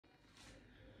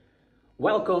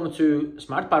Welcome to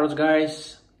Smart Parrots,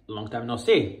 guys. Long time no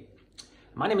see.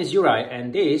 My name is Yuri,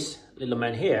 and this little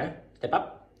man here, step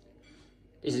up.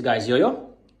 This is guys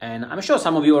Yo-Yo, and I'm sure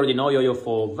some of you already know Yo-Yo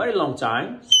for a very long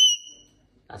time.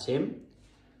 That's him.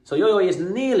 So Yo-Yo is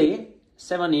nearly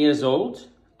 7 years old.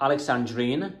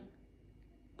 Alexandrine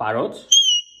Parrot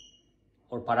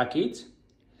or parakeet,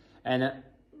 and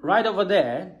right over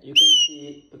there you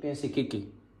can see Kiki.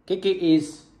 Kiki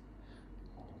is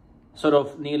sort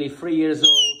of nearly 3 years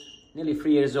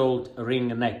old, ring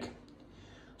neck.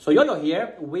 So Yo-Yo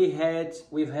here, we've had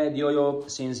Yo-Yo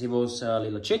since he was a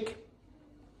little chick,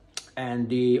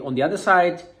 and on the other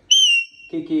side,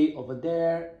 Kiki over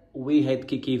there, we had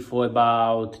Kiki for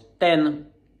about 10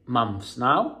 months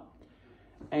now,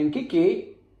 and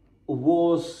Kiki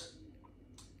was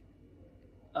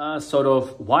a sort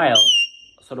of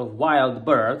wild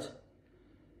bird,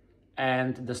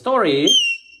 and the story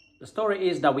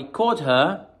is that we caught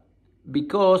her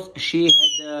because she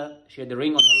had the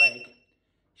ring on her leg.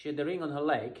 She had the ring on her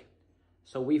leg,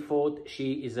 so we thought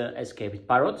she is an escaped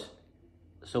parrot.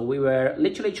 So we were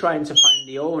literally trying to find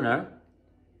the owner,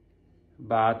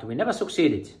 but we never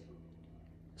succeeded.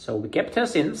 So we kept her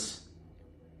since,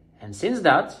 and since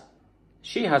that,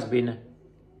 she has been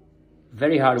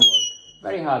very hard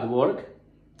work.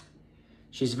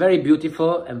 She's very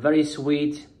beautiful and very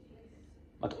sweet,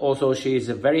 but also she is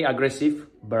a very aggressive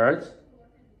bird,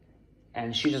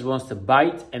 and she just wants to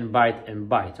bite and bite and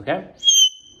bite, okay?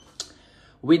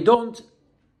 We don't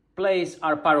place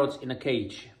our parrots in a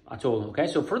cage at all, okay?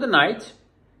 So for the night,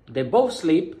 they both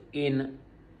sleep in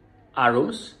our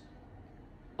rooms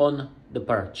on the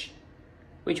perch,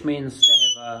 which means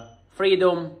they have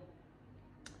freedom,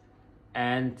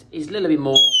 and it's a little bit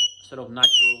more sort of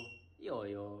natural.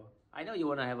 Yo-Yo, I know you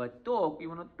want to have a talk, you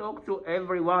want to talk to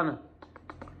everyone,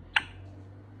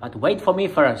 but wait for me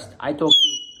first. I talk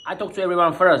to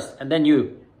everyone first, and then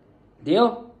you.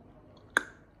 Deal?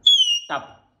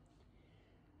 Stop.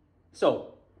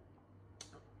 So,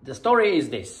 the story is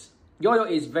this. Yo-Yo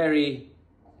is very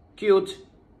cute,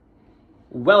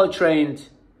 well-trained,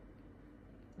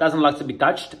 doesn't like to be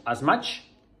touched as much,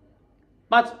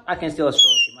 but I can still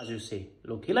stroke him, as you see.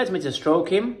 Look, he lets me to stroke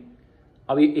him.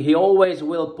 He always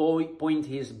will point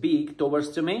his beak towards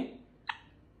to me,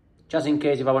 just in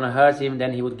case if I want to hurt him,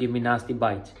 then he would give me a nasty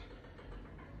bite.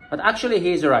 But actually,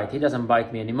 he's alright. He doesn't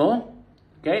bite me anymore.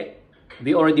 Okay,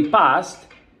 we already passed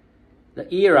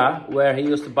the era where he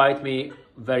used to bite me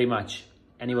very much,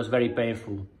 and it was very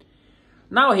painful.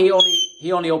 Now he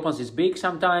only opens his beak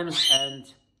sometimes, and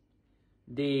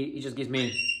he just gives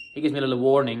me a little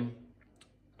warning.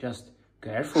 Just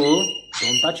careful,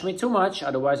 don't touch me too much,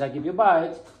 otherwise I give you a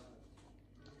bite.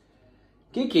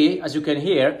 Kiki, as you can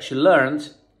hear, she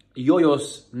learned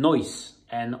Yo-Yo's noise,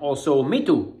 and also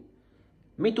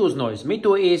Mitu's noise.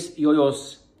 Mitu is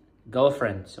Yo-Yo's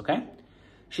girlfriend, okay?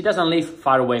 She doesn't live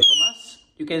far away from us.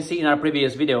 You can see in our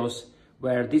previous videos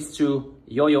where these two,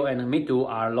 Yo-Yo and Mitu,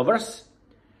 are lovers,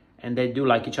 and they do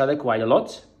like each other quite a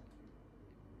lot.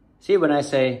 See, when I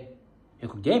say,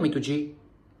 "Gdzie Mituji?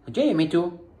 Gdzie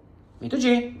Mitu?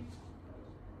 Mituji?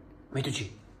 Mituji?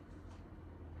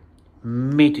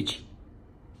 Mituji."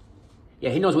 Yeah,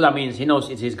 he knows what that means. He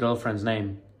knows it's his girlfriend's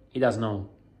name. He does know.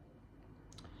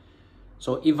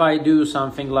 So if I do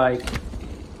something like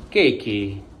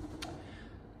Kiki,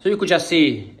 so you could just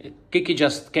see Kiki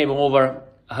just came over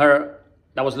her.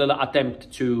 That was a little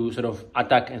attempt to sort of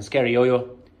attack and scare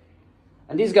Yo-Yo.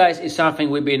 And this, guys, is something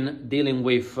we've been dealing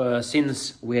with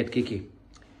since we had Kiki.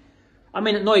 I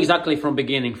mean, not exactly from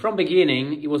beginning. From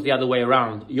beginning, it was the other way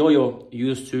around. Yo-Yo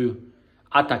used to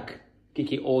attack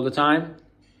Kiki all the time.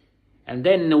 And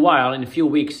then in a few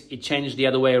weeks, it changed the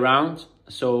other way around.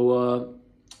 So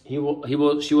she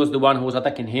was the one who was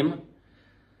attacking him.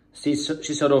 She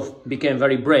sort of became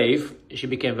very brave. She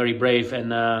became very brave,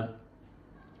 and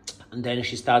then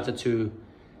she started to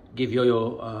give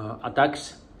Yo-Yo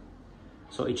attacks.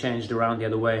 So it changed around the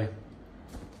other way.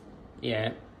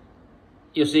 Yeah.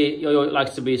 You see, Yo-Yo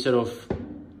likes to be sort of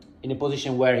in a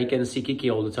position where he can see Kiki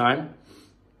all the time.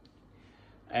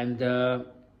 And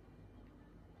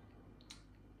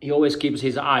he always keeps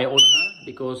his eye on her,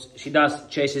 because she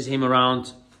chases him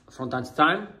around from time to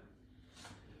time.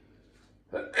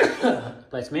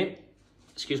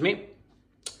 Excuse me.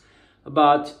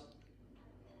 But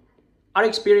our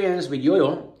experience with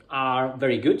Yo-Yo are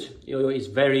very good. Yo-Yo is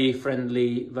very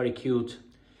friendly, very cute.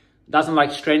 Doesn't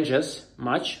like strangers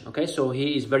much, okay? So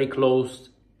he is very close.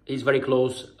 He's very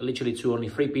close, literally, to only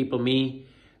 3 people: me,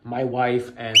 my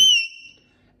wife, and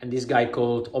this guy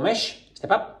called Omesh.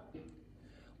 Step up.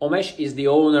 Omesh is the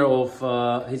owner of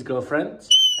his girlfriend.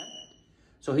 Okay?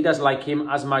 So he does like him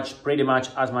as much, pretty much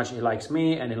as much he likes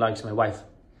me and he likes my wife.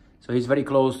 So he's very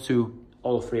close to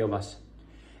all three of us.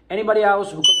 Anybody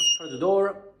else who comes through the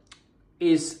door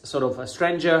is sort of a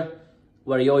stranger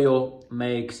where Yo-Yo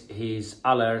makes his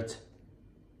alert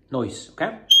noise,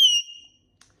 okay?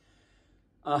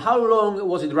 How long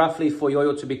was it roughly for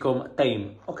Yo-Yo to become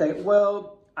tame? Okay,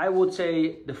 well, I would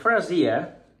say the first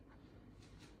year,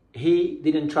 he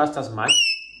didn't trust us much.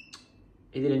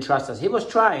 He didn't trust us. He was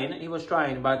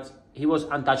trying, but he was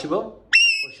untouchable,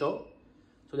 that's for sure.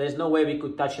 So there's no way we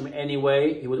could touch him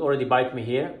anyway. He would already bite me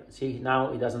here. See,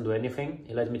 now he doesn't do anything.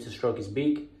 He let me to stroke his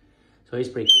beak. So he's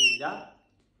pretty cool with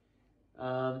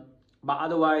that. But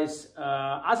otherwise,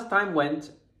 as the time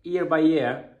went, year by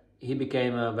year, he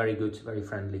became very good, very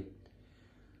friendly.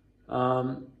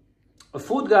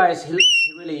 Food, guys, he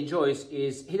really enjoys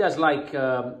is, he does like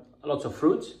lots of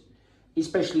fruits.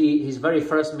 Especially his very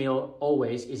first meal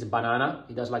always is a banana.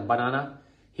 He does like banana.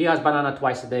 He has banana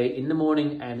twice a day, in the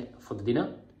morning and for the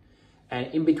dinner. And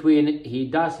in between, he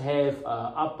does have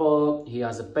apple, he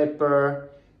has a pepper,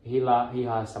 he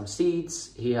has some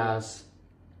seeds, he has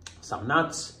some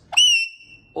nuts,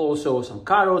 also some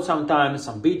carrots sometimes,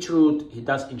 some beetroot. He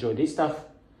does enjoy this stuff.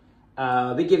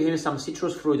 We give him some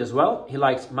citrus fruit as well. He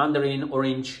likes mandarin,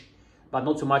 orange, but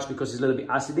not too much because it's a little bit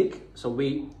acidic. So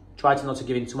we try to not to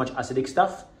give him too much acidic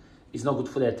stuff. It's not good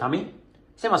for their tummy.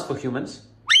 Same as for humans.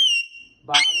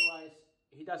 But otherwise,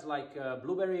 he does like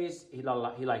blueberries. He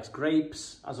likes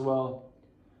grapes as well.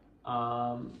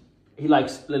 He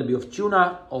likes a little bit of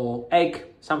tuna or egg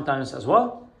sometimes as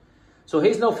well. So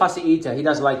he's no fussy eater. He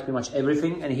does like pretty much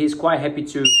everything, and he's quite happy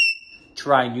to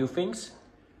try new things.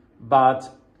 But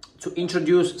to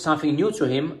introduce something new to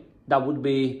him, that would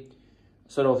be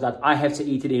sort of that I have to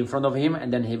eat it in front of him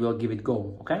and then he will give it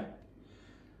go, okay?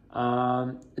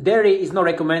 Dairy is not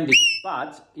recommended,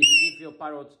 but if you give your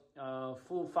parrot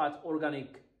full-fat,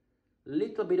 organic,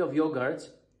 little bit of yogurt,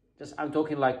 just I'm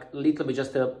talking like little bit,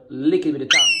 just a liquid with the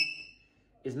tongue,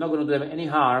 it's not going to do them any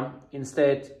harm.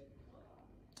 Instead,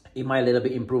 it might a little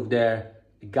bit improve their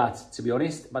gut, to be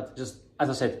honest. But just, as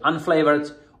I said,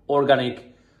 unflavored,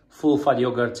 organic, full-fat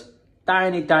yogurt,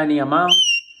 tiny amount.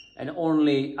 And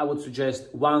only, I would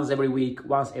suggest, once every week,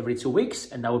 once every 2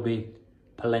 weeks, and that would be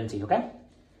plenty, okay?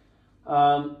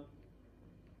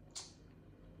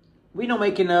 We're not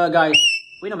making, guys,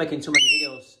 we're not making too many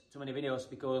videos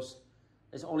because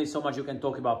there's only so much you can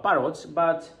talk about parrots,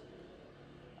 but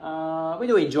we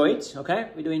do enjoy it, okay?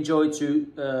 We do enjoy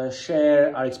to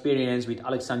share our experience with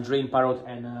Alexandrine, Parrot,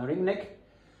 and Ringneck.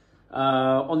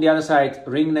 On the other side,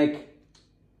 Ringneck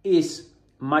is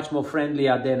much more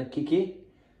friendlier than Kiki.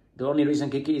 The only reason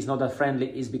Kiki is not that friendly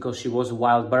is because she was a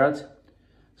wild bird.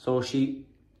 So she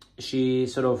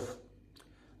sort of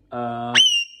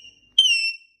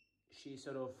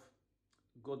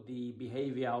got the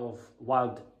behavior of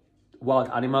wild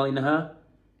animal in her,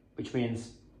 which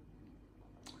means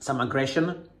some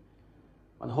aggression.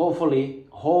 But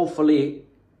hopefully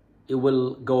it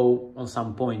will go on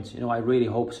some point. You know, I really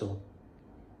hope so.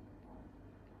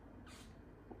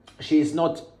 She's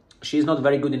not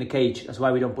very good in a cage. That's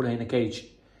why we don't put her in a cage.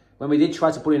 When we did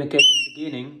try to put her in a cage in the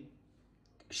beginning,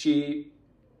 she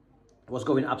was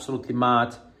going absolutely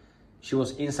mad. She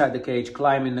was inside the cage,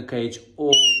 climbing the cage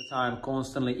all the time,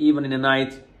 constantly. Even in the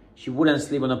night, she wouldn't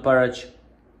sleep on a perch.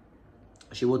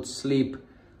 She would sleep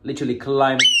literally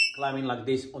climbing like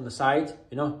this on the side,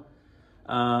 you know.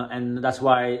 And that's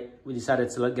why we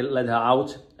decided to let her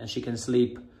out, and she can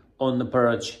sleep on the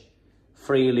perch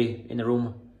freely in the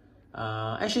room.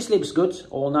 And she sleeps good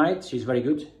all night. She's very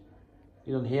good.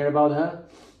 You don't hear about her.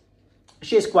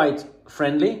 She is quite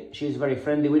friendly. She's very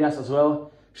friendly with us as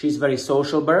well. She's a very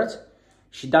social bird.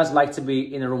 She does like to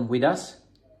be in a room with us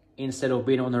instead of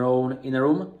being on her own in a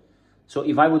room. So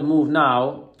if I would move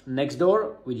now next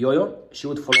door with Yo-Yo, she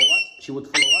would follow us. She would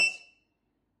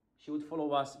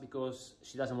follow us because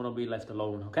she doesn't want to be left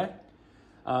alone, okay?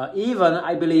 Even,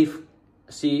 I believe,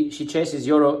 she chases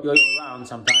Yo-Yo around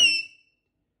sometimes.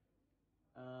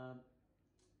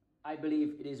 I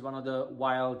believe it is one of the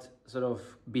wild sort of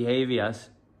behaviors,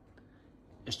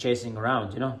 just chasing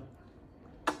around, you know?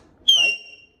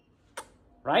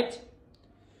 Right?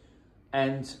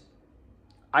 And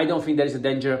I don't think there is a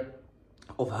danger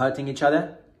of hurting each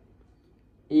other.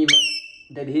 Even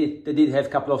they did have a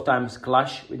couple of times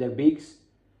clash with their beaks,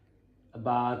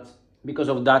 but because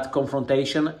of that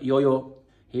confrontation, Yo-Yo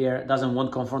here doesn't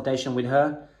want confrontation with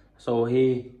her, so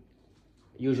he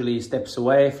usually steps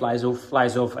away, flies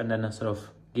off, and then sort of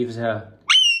gives her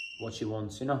what she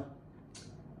wants, you know.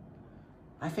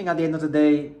 I think at the end of the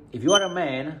day, if you are a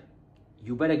man,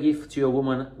 you better give to your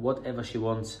woman whatever she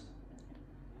wants.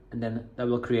 and then that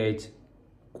will create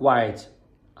quiet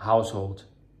household.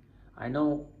 I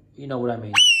know you know what I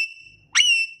mean.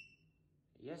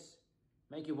 Yes,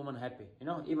 make your woman happy. You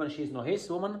know, even she's not his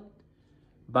woman,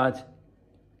 but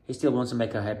he still wants to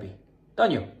make her happy,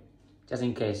 don't you? Just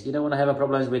in case you don't want to have a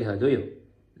problems with her, do you?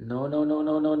 No, no, no,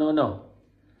 no, no, no, no.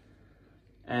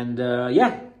 And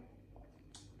yeah,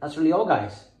 that's really all,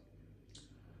 guys.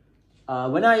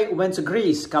 When I went to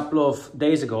Greece a couple of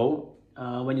days ago,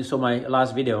 when you saw my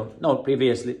last video, no,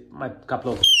 previously, my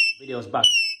couple of videos back,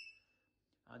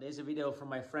 there's a video from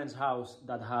my friend's house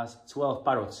that has 12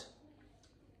 parrots.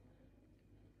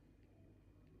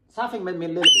 Something made me a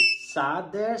little bit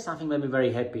sad there, something made me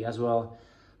very happy as well.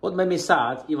 What made me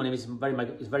sad, even if it's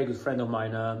a very good friend of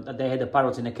mine, that they had the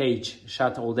parrots in a cage,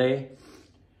 shut all day,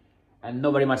 and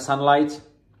not very much sunlight.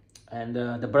 And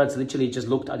the birds literally just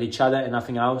looked at each other and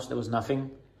nothing else. There was nothing.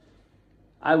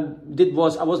 I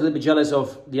was a little bit jealous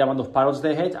of the amount of parrots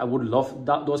they had. I would love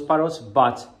those parrots,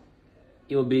 but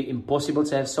it would be impossible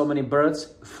to have so many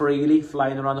birds freely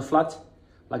flying around the flat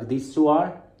like these two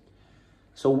are.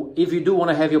 So if you do want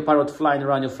to have your parrot flying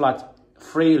around your flat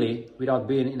freely without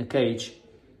being in a cage,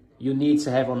 you need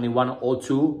to have only 1 or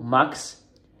 2 max.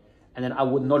 And then I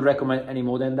would not recommend any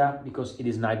more than that, because it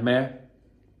is nightmare.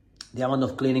 The amount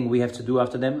of cleaning we have to do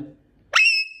after them.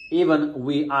 Even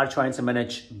we are trying to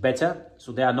manage better,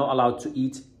 so they are not allowed to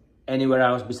eat anywhere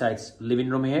else besides living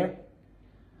room here,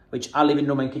 which our living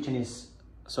room and kitchen is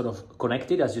sort of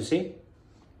connected, as you see.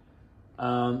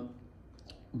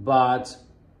 But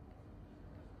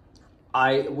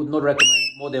I would not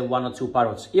recommend more than 1 or 2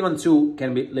 parrots. Even 2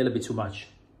 can be a little bit too much,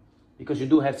 because you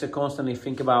do have to constantly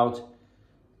think about,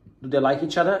 do they like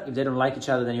each other? If they don't like each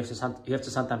other, then you have to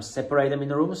sometimes separate them in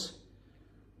the rooms,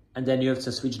 and then you have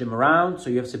to switch them around. So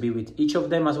you have to be with each of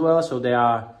them as well, so they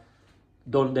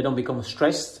don't become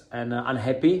stressed and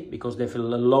unhappy because they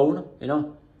feel alone. You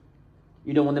know,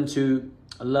 you don't want them to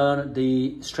learn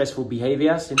the stressful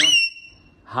behaviors. You know,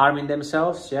 harming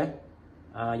themselves. Yeah,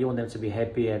 you want them to be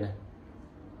happy and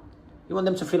you want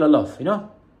them to feel love. You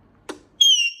know.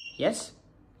 Yes.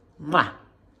 Mwah.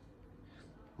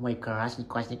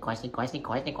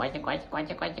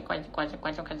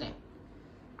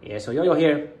 Yeah, so Yo-Yo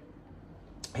here,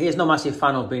 he is no massive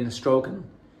fan of being stroken,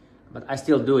 but I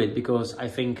still do it because I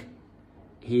think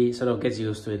he sort of gets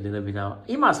used to it a little bit now.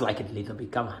 He must like it a little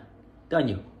bit, come on, don't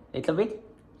you? Little bit?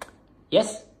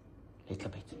 Yes?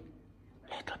 Little bit.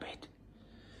 Little bit.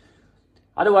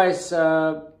 Otherwise,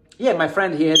 yeah, my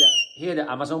friend, he had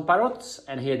the Amazon parrots,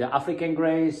 and he had the African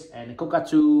greys, and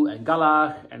cockatoo, and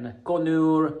galach, and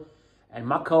conure, and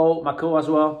mako as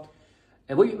well.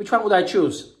 And which one would I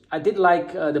choose? I did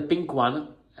like the pink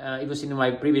one. It was in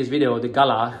my previous video, the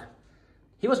galach.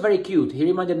 He was very cute. He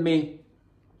reminded me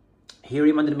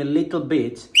a little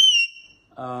bit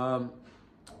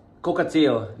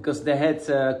cockatiel, because they had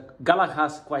galach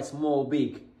has quite small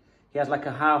beak. He has like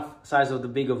a half size of the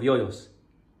beak of Yo-Yo's.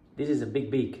 This is a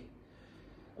big beak,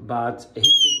 but his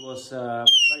beak was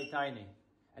very tiny,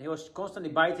 and he was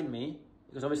constantly biting me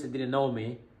because obviously he didn't know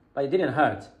me, but it didn't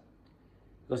hurt.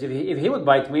 Because if he would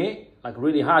bite me like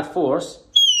really hard force,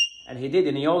 and he did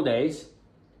in the old days,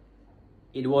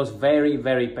 it was very,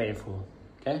 very painful.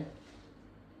 Okay,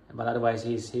 but otherwise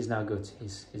he's now good.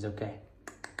 He's okay.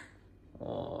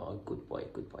 Oh, good boy,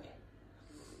 good boy.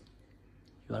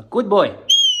 You are a good boy.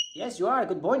 Yes, you are a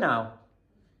good boy now.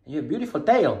 And you have a beautiful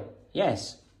tail.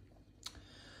 Yes.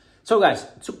 So guys,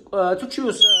 to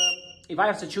choose, if I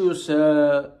have to choose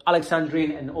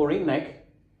Alexandrine and or ringneck,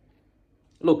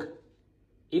 look,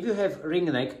 if you have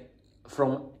ringneck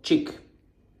from chick,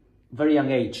 very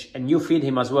young age, and you feed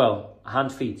him as well,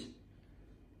 hand feed,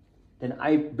 then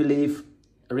I believe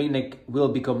ringneck will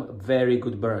become a very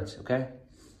good bird, okay?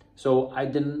 So I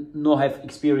did not have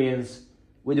experience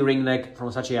with the ringneck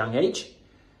from such a young age,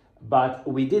 but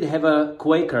we did have a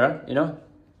Quaker, you know,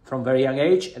 from very young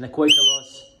age, and the Quaker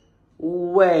was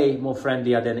way more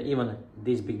friendlier than even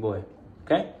this big boy,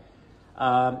 okay?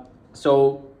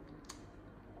 So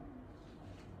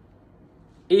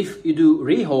if you do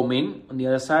rehoming on the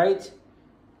other side,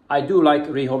 I do like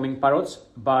rehoming parrots,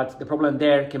 but the problem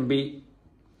there can be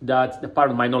that the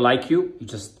parrot might not like you. You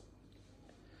just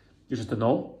don't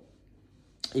know.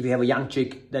 If you have a young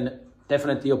chick, then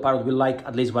definitely your parrot will like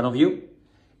at least one of you,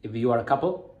 if you are a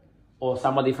couple or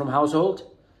somebody from household.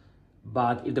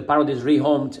 But if the parrot is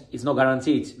rehomed, it's not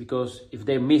guaranteed, because if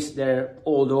they miss their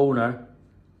old owner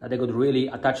that they got really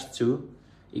attached to,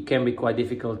 it can be quite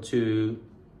difficult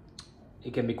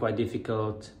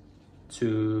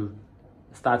to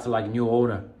start like new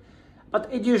owner. But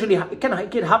it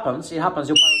happens. Your parrot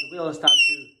will start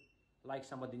to like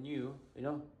somebody new, you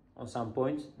know, on some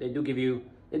point. They do give you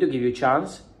a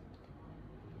chance.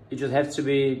 You just have to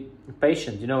be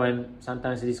patient, you know, and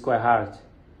sometimes it is quite hard,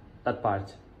 that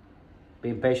part.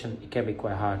 Being patient, it can be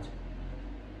quite hard.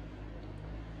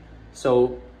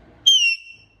 So,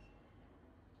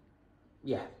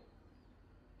 yeah.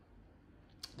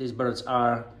 These birds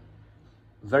are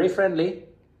very friendly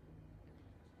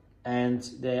and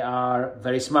they are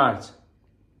very smart.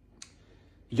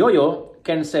 Yo-Yo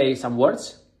can say some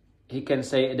words. He can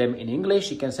say them in English,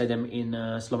 he can say them in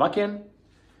Slovakian.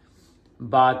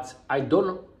 But I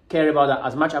don't care about that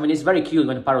as much. I mean, it's very cute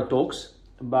when Parrot talks,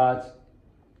 but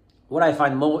what I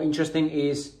find more interesting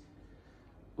is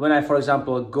when I, for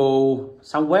example, go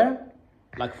somewhere,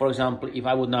 like for example, if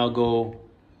I would now go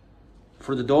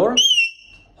through the door,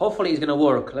 hopefully it's gonna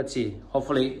work. Let's see.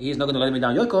 Hopefully he's not gonna let me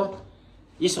down. Jojko,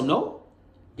 yes or no?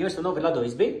 Yes or no, vedľa do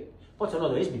izby? Poď so mnou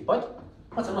do izby, poď.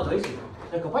 Poď so mnou do izby.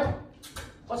 Jojko, poď.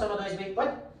 Poď so mnou do izby, poď.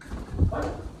 Poď.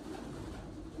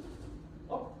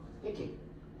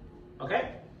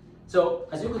 Okay, so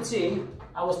as you could see,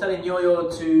 I was telling Yo-Yo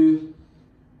to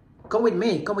come with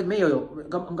me, Yo-Yo.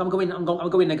 I'm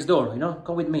going next door, you know,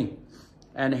 come with me,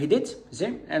 and he did. You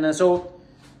see, and so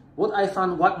what I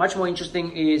found much more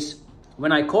interesting is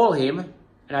when I call him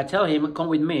and I tell him come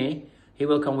with me, he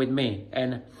will come with me,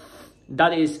 and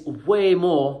that is way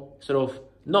more sort of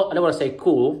I don't want to say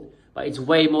cool, but it's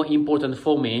way more important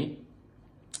for me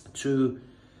to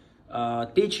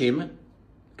teach him,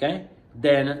 okay,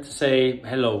 than to say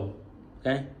hello,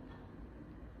 okay?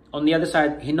 On the other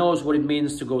side, he knows what it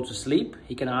means to go to sleep.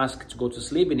 He can ask to go to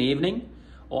sleep in the evening,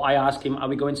 or I ask him, are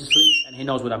we going to sleep? And he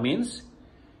knows what that means.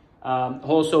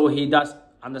 Also, he does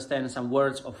understand some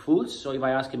words of foods. So if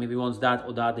I ask him if he wants that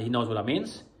or that, he knows what that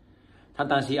means.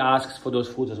 Sometimes he asks for those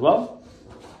foods as well.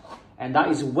 And that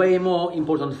is way more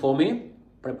important for me.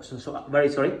 So, very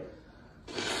sorry.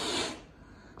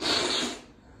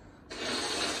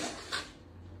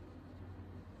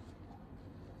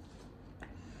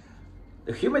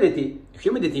 The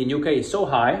humidity in UK is so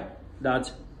high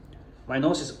that my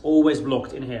nose is always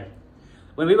blocked in here.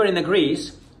 When we were in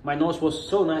Greece, my nose was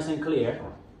so nice and clear,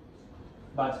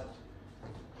 but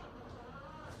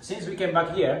since we came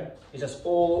back here, it's just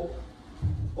all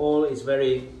is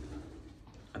very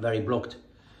blocked.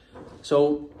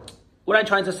 So what I'm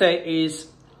trying to say is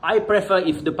I prefer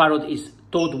if the parrot is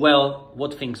taught well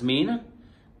what things mean,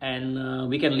 and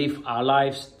we can live our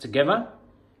lives together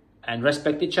and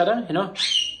respect each other, you know,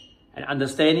 and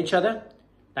understand each other.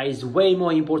 That is way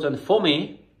more important for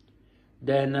me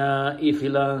than if he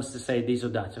learns to say this or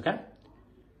that, okay?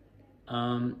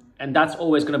 And that's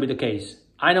always going to be the case.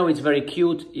 I know it's very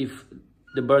cute if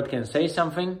the bird can say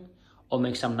something or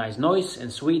make some nice noise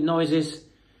and sweet noises,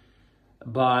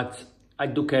 but I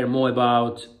do care more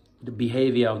about the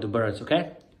behavior of the birds,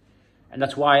 okay? And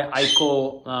that's why I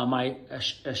call my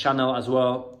channel as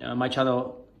well, my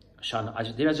channel,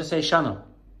 did I just say channel?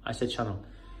 I said channel.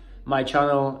 My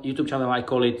channel, YouTube channel, I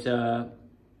call it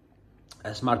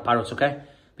Smart Parrots, okay?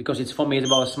 Because it's, for me, it's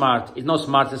about smart. It's not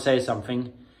smart to say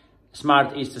something.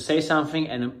 Smart is to say something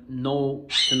and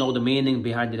to know the meaning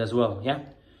behind it as well, yeah?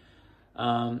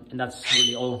 And that's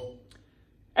really all.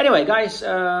 Anyway, guys,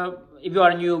 if you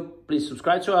are new, please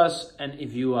subscribe to us. And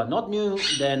if you are not new,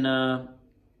 then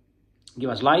give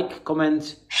us like,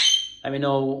 comment. Let me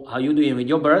know how you're doing with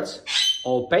your birds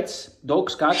or pets,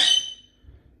 dogs, cats.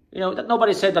 You know, that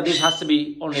nobody said that this has to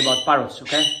be only about parrots,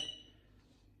 okay?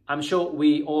 I'm sure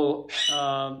we all,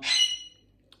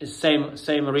 the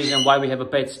same reason why we have a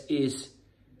pets is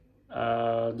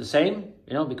the same,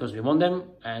 you know, because we want them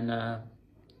and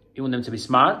we want them to be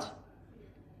smart.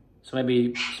 So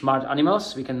maybe smart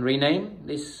animals, we can rename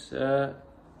this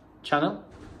channel.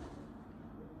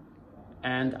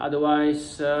 And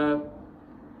otherwise,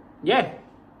 yeah,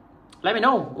 let me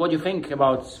know what you think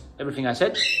about everything I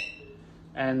said.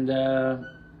 And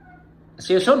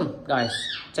see you soon, guys.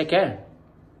 Take care.